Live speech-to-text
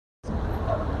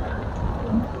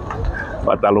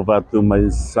Patalo vatu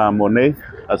mai Samoa nei,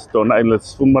 astona i le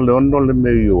sfumaleono le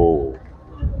mei o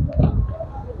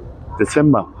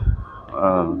December.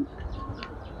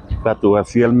 Tatu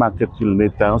asiel market il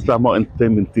neta, Samoa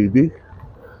Entertainment TV.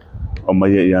 O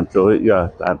mai i anto ia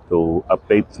tatu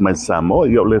updates mai Samoa,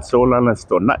 io le sola le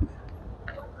stona.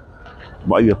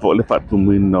 Ma ia fo le fatu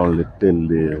mino le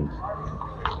tele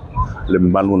le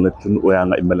malu le tunu o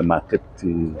anga i mele market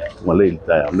ti Fugalei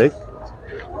tai au nei.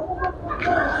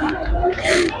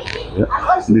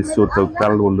 Ni so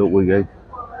total le o ia.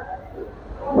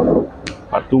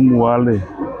 Patu muale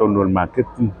tonu market.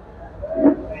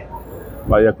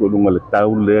 Maya ko lunga le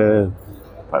tau le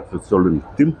patu solo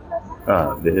tim.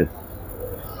 De.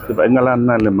 Sebab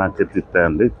ngalana le market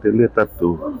tan le tele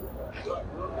tatu.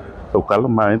 Total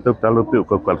mai total piu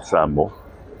ko kal Samoa.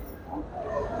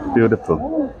 Beautiful.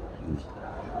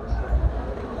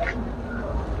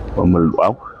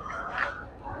 Meluau.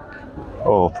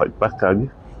 Oh, phải bắt cái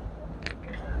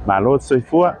mà nó xây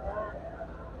phua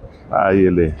ai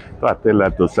le toa te la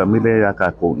to samile ya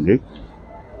ka ko ngi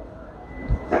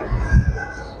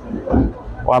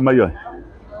wa ma yo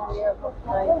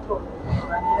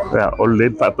ya o le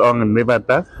pa tong ne ba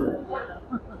ta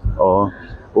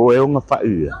o e nga fa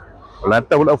i la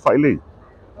ta la fa i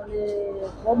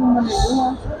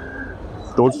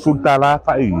to sulta la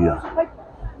fa i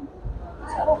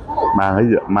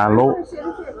mà lô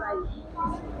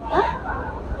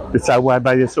bisa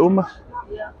wifi ya semua.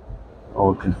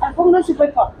 Okay.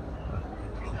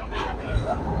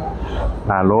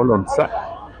 Nah lo lonsa,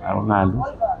 nganu.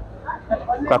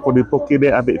 Tako di poki de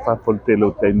abe fa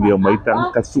fontelo tendio mai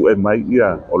tan kasu e mai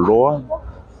ia oloa.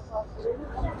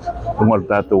 Ngol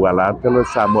tato wala telo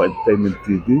Samoa Entertainment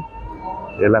TV.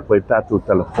 Ela ko tato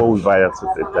telefone via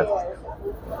suteta.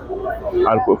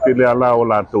 Alko kele ala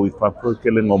ola to ifa ko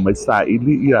kele ngomai sa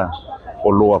ili ia.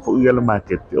 Oloa fu ia le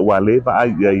market wale ba ai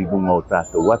ai bungo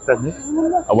tato watane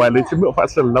awale se me fa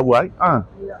sel la wai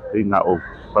inga o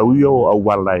pa uyo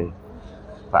awalai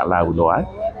fa la no ai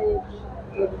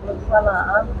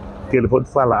telefon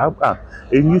fala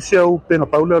initial penga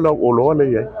paulo lo olo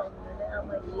le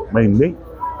ai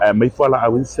mai fala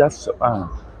awin sas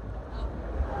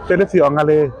telefon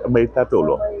ngale mai tato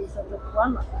lo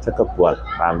cakap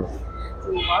malu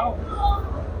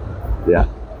ya.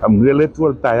 I'm really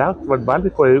too tired, but bali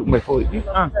ko may ko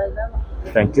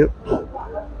thank you.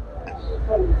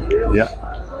 Yeah.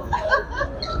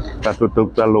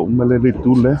 Tatutok talo malili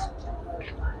tule.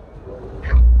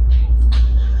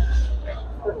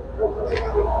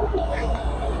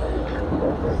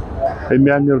 Ay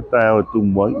mianyo tayo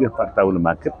tumoy ya pataw na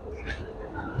market.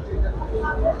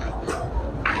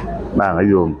 Na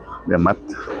ngayon, yamat.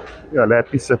 Ya la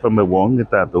pisa pa mawong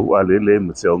kita to alele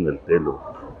masyo ngel telo.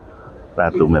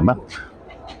 Tatu memang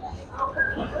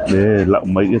để lậu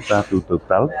mấy cái tatu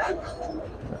total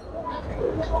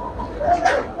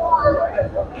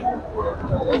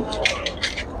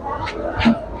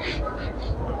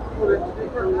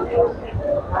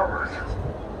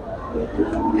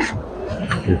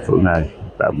cái chỗ này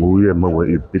tạo mũi màu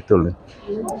ít ít thôi lên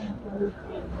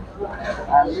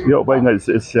dạo bây ngày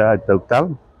sẽ xài total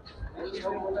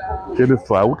cái được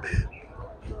pháo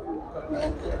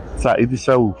sa itu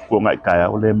sau ko ngai kaya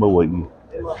ole mawai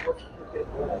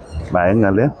bae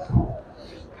ngale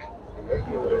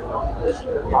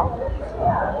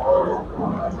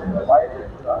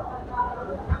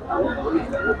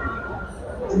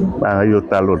ba yo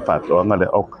talon pato ngale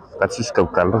ok kasis kau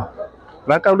kalo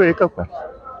la kau le kau pa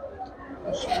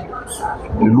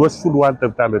luas fuluan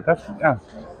total tas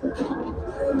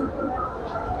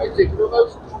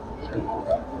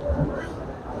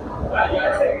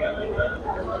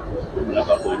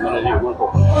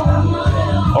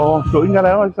Oh, so ingat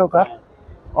lah kau kan?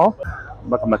 Oh,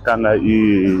 makan i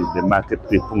the market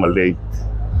di Fugalei.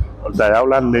 Dah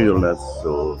awal ni jolah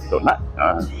so nak.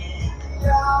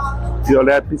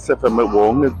 Jolah pisa sama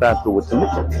wong ni tak tu betul.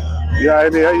 Ya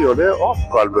ini ya jolah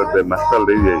kalau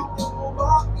bermasalah dia.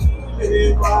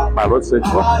 Malu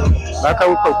sekali. Nak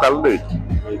kau kal ni.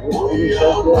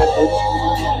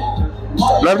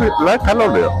 Lah kalau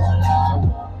dia.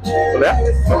 Boleh?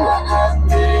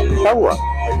 Tahu ah?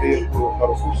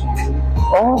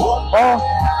 Oh.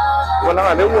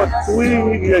 Wala ada waktu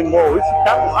yang mau isi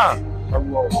tahu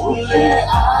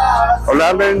Wala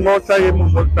ada yang mau saya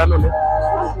membuatkan ni.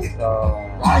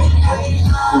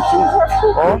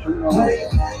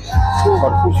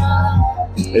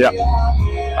 Ya.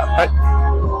 Baik.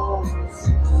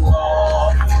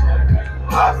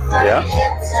 Ya.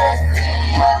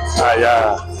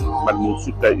 Saya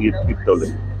bermusik kayak gitu loh.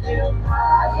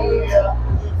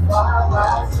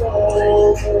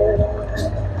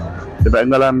 Kita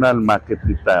ngalan market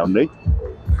kita ni,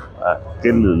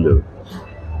 kelu.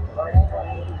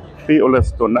 Pi oleh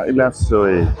stona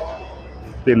ilasoi,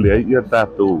 pilih ia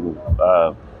tatu,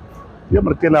 ia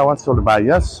mereka lawan sol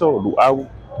bayas so luau,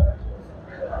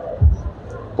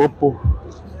 popo.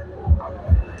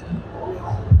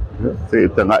 Si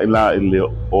tengah ilah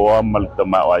ilio, amal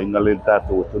temawai ngalil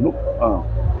tatu tu,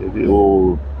 jadi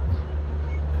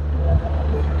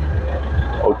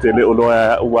tele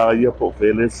uloa uaya po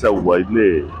fele sawai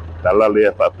le tala le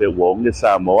fa pe wong le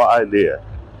Samoa ai le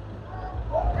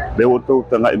to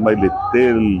tanga mai le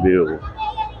tel le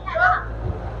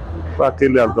fa ke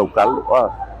le al kal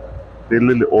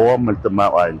tele le o mal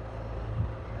tama ai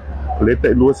le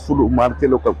te lu sulu mar ke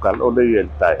lo kal o le el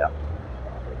taya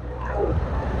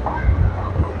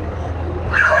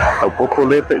au popo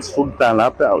le te sulta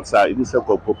la pe au sa ini sa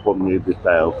ko popo ni de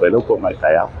taya o pelo ko mai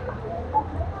taya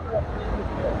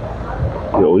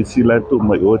yo isi la tu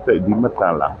mai o te di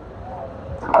matala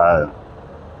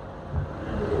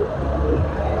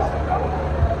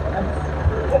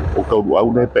o kau au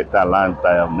ne pe tala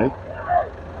ta ne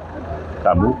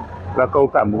kamu la kau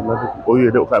kamu la o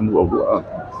ye do kamu o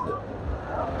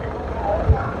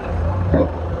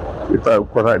kita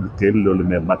ko ra di kello le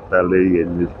me matale ye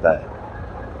ni ta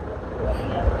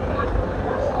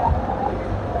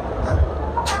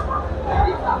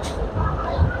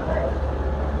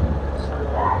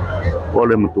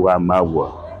oleh mentua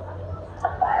mawa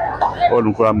oleh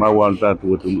mentua mawa antara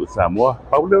tu Samoa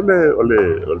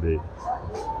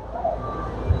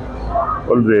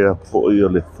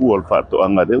oleh fuol fato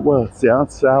anga de wa sia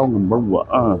ngomba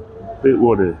pe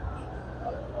oleh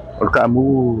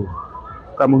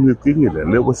kamu ngitingi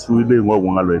le wa suile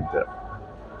ngwa lenta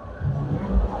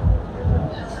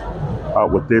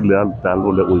wa tele al talo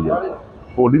le oya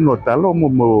polino talo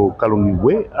mo kalongi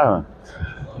we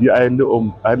ya ele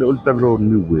talo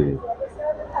ni we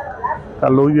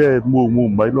kalau ye mu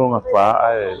mai lo nga fa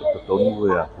ai to ni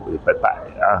we e pa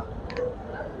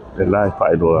le lai fa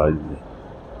do ai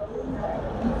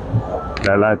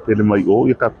la tele mai o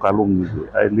ye ka kalong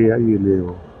ni ai le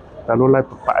talo lai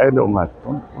pa ai lo nga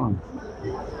ton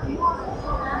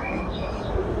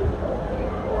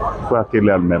fa ke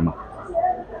le al mema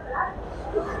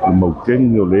mo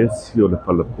kenyo le sio le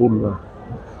palapula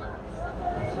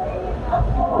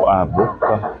a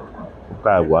boca o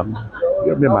kawang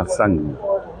ia me masang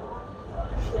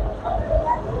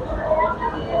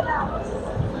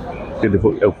ele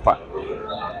foi eu pa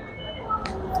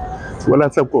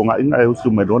wala sa ko nga inga eu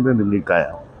sumedon ni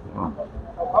kaya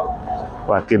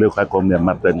pa kele ka ko me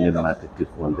mata ni na te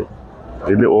fonde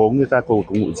ele o ngi ka ko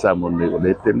sa mon ni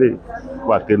ole tele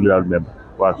pa kele al me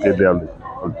pa kele al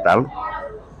tal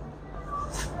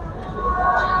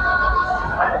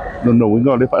no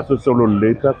wingo le fa solo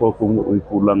leta ko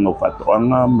kulang o fa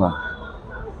toanga ma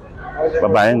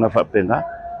babae nga fa pena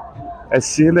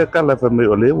sile kala fa me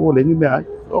ole ni me ai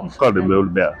o ka le me ole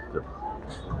me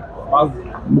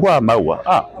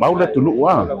maula tulu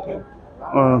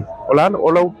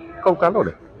ola kau kalo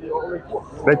le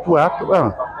tu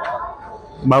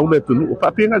maula tulu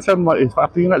fa pinga sa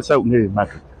ngi ma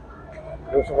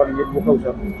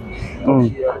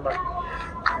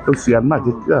tau sian ma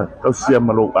kita tau sian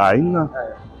malu aing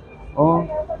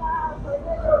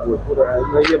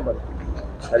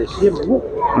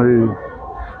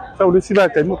tau di sila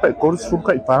kai mo kai kor su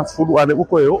kai pa fu ale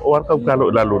ko o ar kau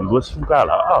kalau la lon luas su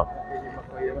kala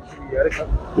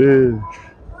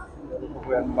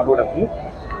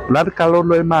la kalau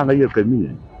lo emang ai kai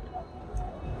mi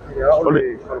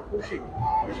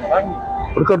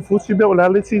porque o fusi be ola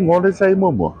le si ngole sai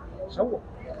momo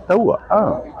tahu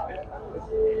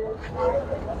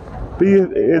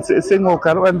ese ngo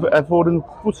karo an foren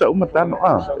pusa umatan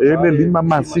ele lima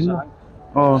masing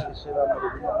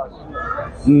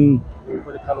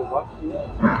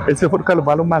ese for kalau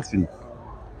balu masing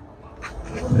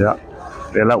ya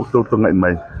ela uto ngai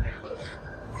mai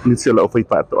ni sela ofai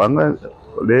pato anga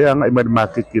le anga mai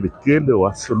make kiri wa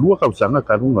selua kau sanga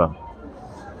karunga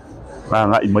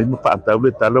ngai mai pa tau le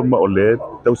talo ma ole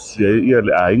tau sie ia le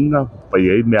ainga pa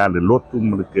ye me ale lotu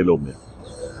me kelome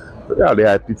ya le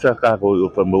pizza ka ko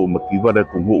fa mo motiva da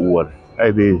ko uar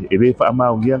ai de fa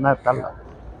ma ngia ngatal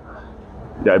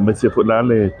ya me se fu la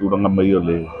le tu nga mai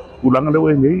le ulang le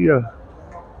we ngi ya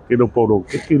ke do poro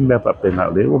ke kin le fa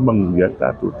pena le o mang ya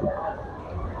ta tu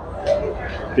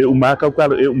e uma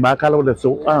ka lo le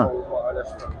so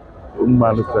uma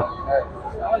le sa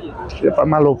e fa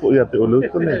malo fu ya te o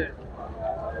le ko ne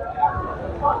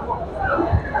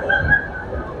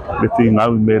le tinga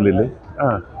me le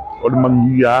o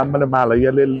mangia mala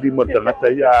ya le limo tanga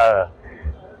ya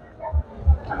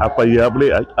apa ya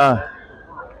ble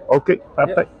Okay,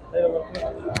 perfect.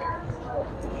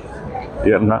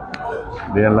 Ya nga,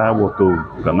 dia lah waktu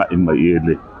kena imai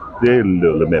ele, dia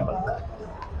le memang.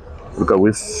 Bukan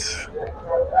wis,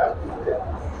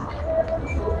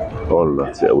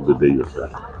 Allah saya udah dia.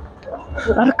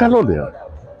 Ada kalau dia.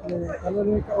 Kalau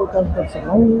ni kau kan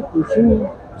tersangai, pusing,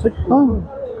 sakit.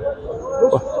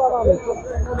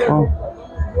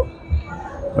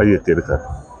 Ayo kira kan.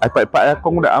 Apa ya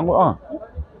kau dah anggur ah.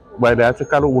 Baik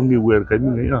sekarang wangi wear kan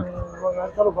ni ah.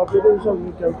 Kalau bapak dia bisa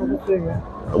mikir kau betul ya.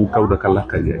 Kau dah kalah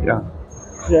kaya ya.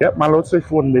 Ya malu saya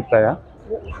phone kita ya.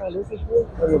 Kalau sesuatu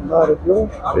kalau baru tu.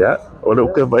 Ya, oleh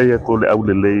uke baik aku le awal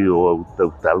le o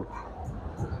total.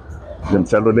 Dan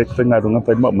selalu lek tengah dengan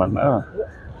mak mana.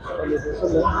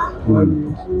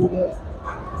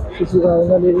 Sesuatu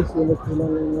yang ada isi macam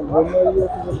mana, ramai ya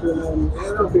kemudian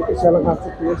seperti kesalahan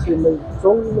seperti isi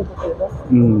macam apa.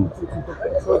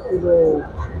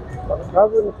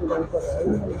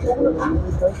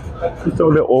 Kita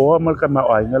oleh orang mereka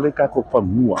mau ayah le kaku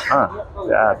pemua ah.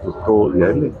 Ya tutu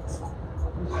ya ni.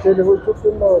 Jadi waktu tu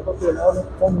mau pakai alat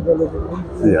tanggal lagi.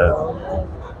 Ya.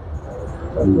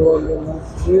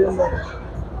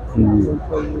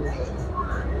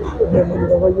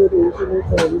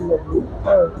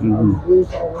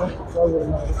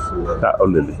 Tak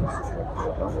boleh.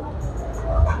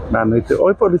 Nah itu,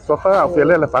 oh itu di sofa, apa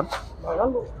yang lepas?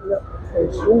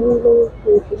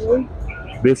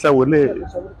 Biasa boleh.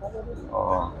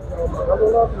 Oh.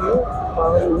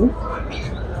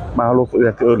 Malu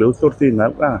ya ke oleh usur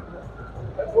tinggal lah.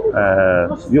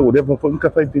 Ya udah pun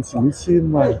kapai di sini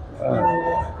mah.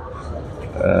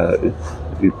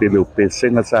 Itu le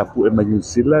peseng sapu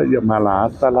emayusila ya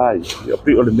malata lah. Ya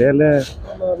pi oleh mele.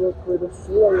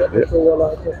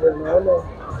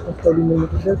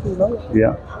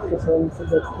 Ya.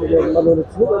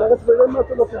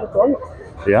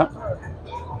 Ya.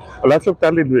 Langsung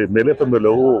tali dua mele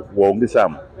pembelu wong di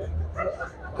sam.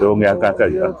 Wong yang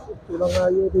kakak ya. Tulang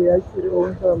ayu dia kiri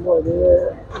orang sama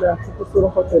dia dah cukup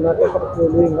tulang pakai nada pakai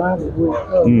lengan ibu.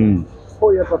 Oh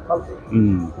ya betul.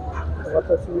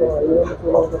 Kata tulang ayu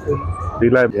tulang pakai.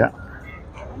 Bila ya.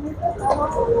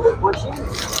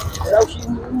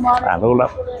 Alo lah.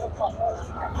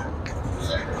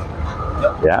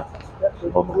 Ya.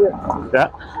 Ya.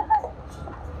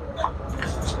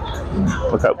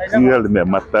 Maka dia lebih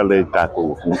mata le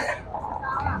kaku.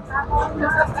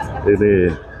 Ini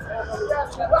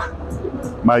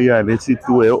Maya le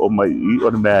situ o mai o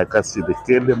me kasi de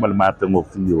kele mal mata mo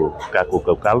fio kako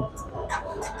kakal.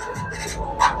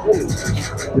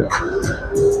 Ya.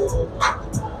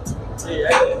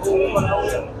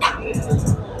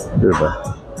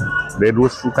 De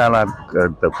duas fukalan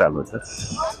kakal.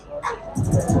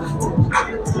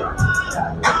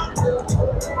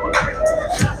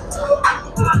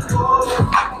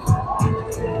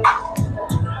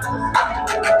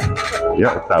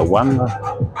 Ya, tawang.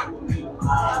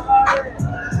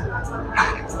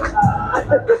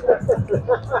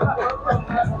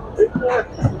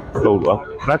 Loh,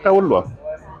 nak tahu loh.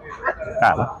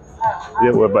 Ah,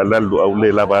 dia berbalal lu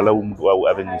awal la balau au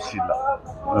ada ni sila.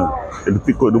 Ele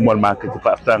pico do mal market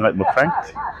cepat sangat mefrank.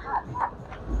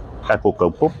 Aku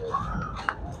kau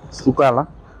suka lah.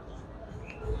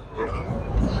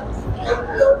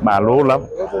 Malu lah.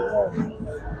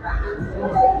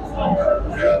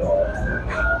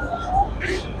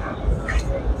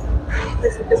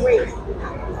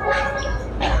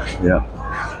 Ya,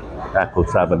 aku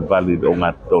saban valid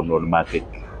ongat tono market.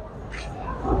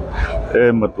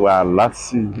 Matua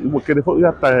lasi, ibu kira pun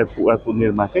ya tak aku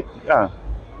ni market ah.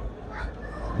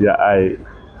 Ya ai,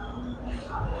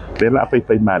 bela apa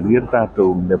ipai malir ta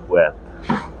tu nebuat.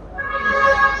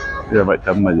 Ya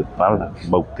macam mana pal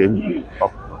bau kem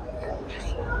op.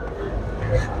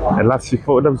 Lasi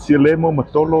fo dam silemo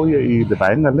matolo ya I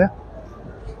depangan ya.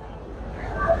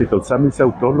 Kita sami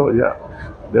sau tolo ya.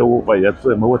 Dia upaya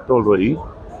tu mau tolo I.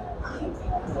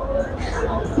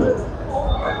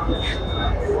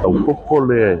 Un poco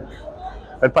le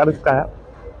parezca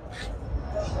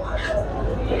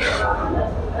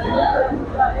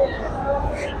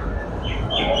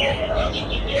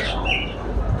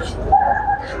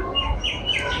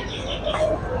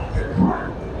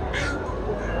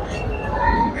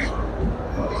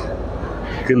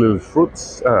que los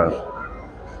fruits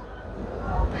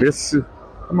es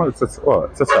como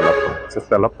se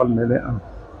salapa mele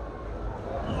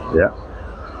ya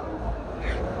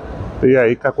ya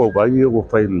ika ko bayi wo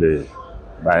faile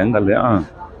baenga le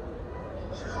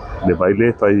le baile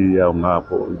fai ya nga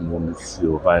po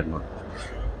munisio baenga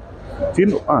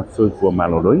tino so ko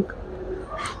maloloy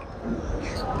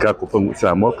ka ko pang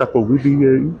Samoa ka ko widi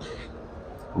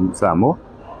Samoa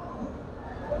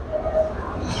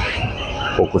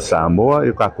ko Samoa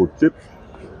e ka ko tip.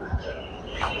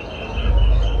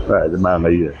 Ai ma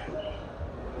ngai.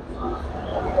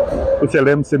 Ko se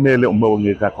lem se mele o mo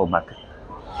ngi ka ko mak.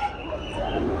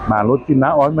 Ma lo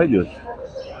tina oi mai yo.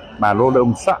 Ma lo le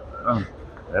sa.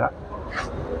 Ya.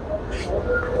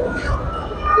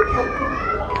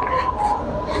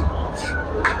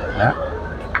 Ya.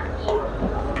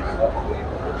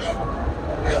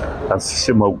 Tas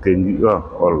se mo kengi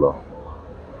Allah.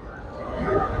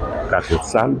 Kako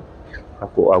sal,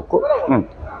 kako au ko,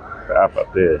 apa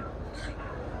pe,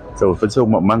 so phân sâu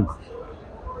mỏng măng,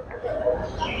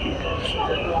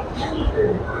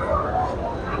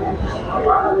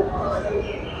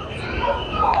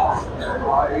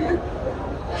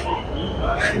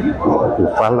 củ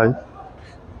phá lấy,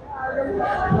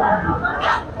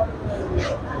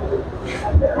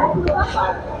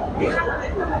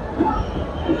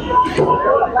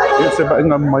 ini sebab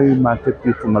ngamai market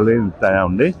di Fugalei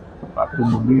tahun ni. Aku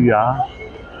mulia,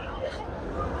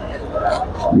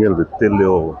 ele de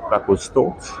teleo kako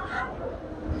stores.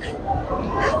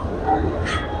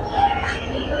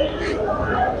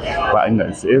 Pak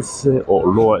ingat SS,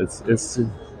 lo SS.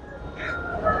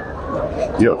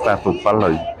 Dia tak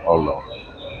terpalai Allah.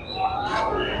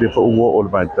 Dia pun uang orang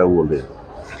banyak tahu le,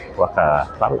 waka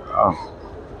tal.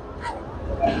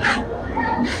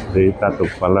 Dia tak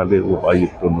terpalai dia uang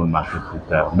ayat turun market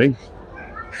kita ni.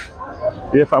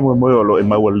 Dia famo mo lo e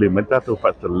mawali meta to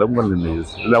fatalong wala ni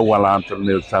la wala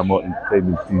antonel Samoa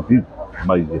in TV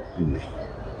mai ti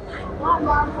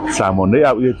Samoa ne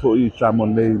au e to I Samoa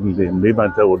ne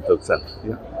banta o to sat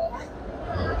ya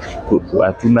ku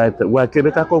atuna ta wa kere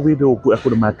ka ko video ku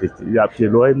aku market ya pe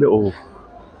lo ile o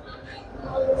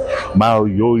mau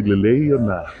yo ile le yo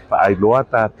na pa ai lo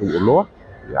ta tu lo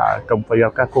ya kam pa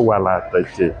ya ka ko wala ta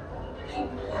che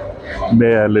me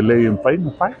le en pai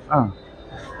na pai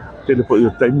Telepo eu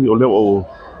tenho olhou o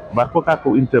barco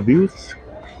com interviews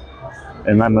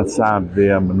e nana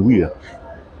sabe a manuia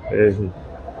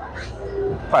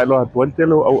fai lo atuan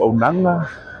telo au nanga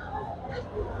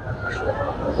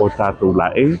o tatu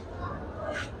la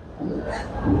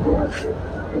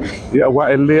ia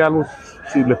wa ele alu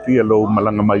si le fia lo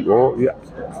malanga mai o ia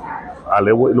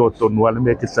ale wo lo tonu ale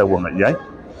me ke sa wanga yai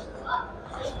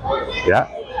ya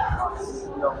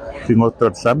Tingo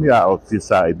tersam ya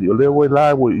ofisa ini oleh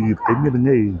wala wo I kemi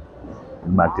ngai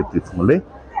market di Fugalei.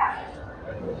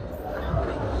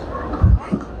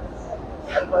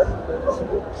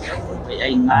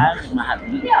 Ay ngang mahal.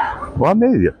 Wah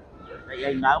ni ya.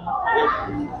 Ay ngang mahal.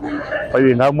 Pai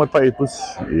ngang mo pai pus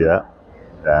ya.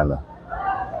 Dala.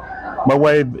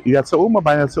 Mawai ya sa uma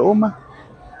banyak sa uma.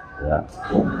 Ya.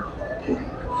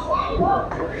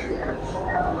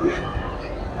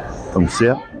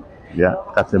 Tungsiap. Ya,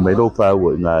 kasi may low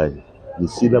power nga ni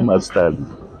sila ma-style.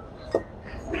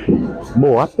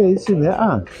 Mo ate isi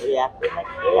niya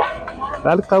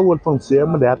Lalo kawal pang siya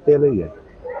mo dati lang yan.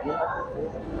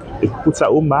 Ikut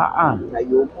sa umaan.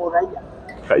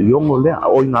 Kayong ulit.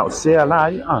 O nga siya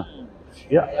lang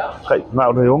Ya, kay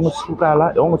nga yung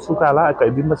sukala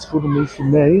kay di mas puro may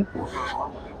sinay.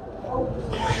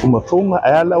 Kumafong nga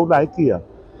ayaw lang kaya.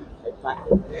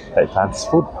 Kay fast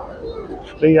food.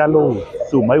 Kaya lo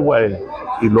sumay wa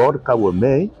ilor ka wa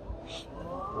me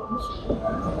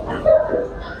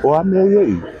o ame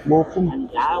ye mo fun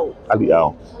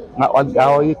aliao nga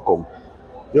aliao ye kong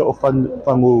yo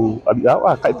fangu aliao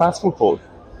kay fast food po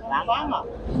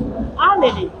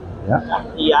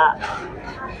ya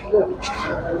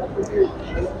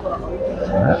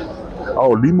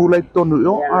oh limulay tonu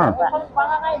yo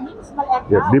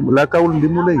ya limulay ka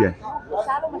limulay ya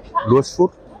dos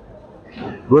food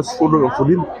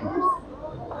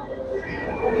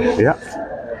ya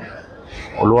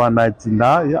oloa na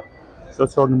tina ya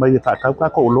so mai ta ka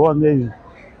ko oloa ngai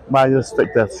mai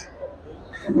status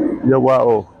ya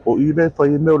wa o ile fa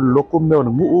email loko me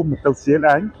ngu me tau sien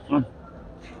ai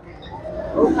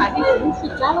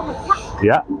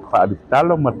ya fa di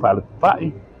talo mat fa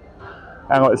pai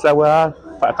ang sa wa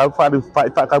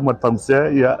fa ka mat pam se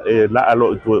ya la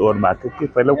alo tu on ma ke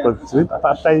fa lo ko sui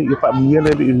fa tai fa mi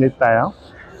le di ne ta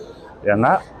ya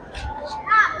nga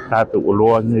ta tu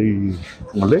oloa ngai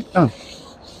Fugalei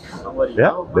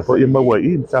ya depo ia mau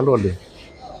in salo le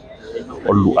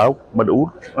o luau madu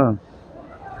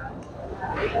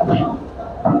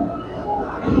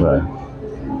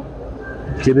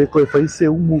kene ko fai se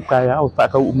umu kaya o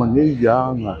ta ka umangai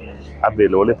ya nga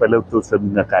abelo le fa lo tu se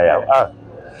minga kaya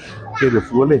kene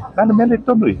Fugalei na mele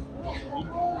tonui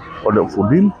o lo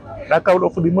fulin na ka lo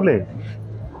fulin mo le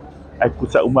ai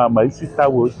kusa uma mai si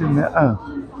tawo sine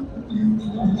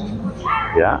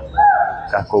ya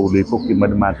ka ko le ko ki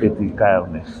man market ka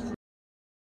ne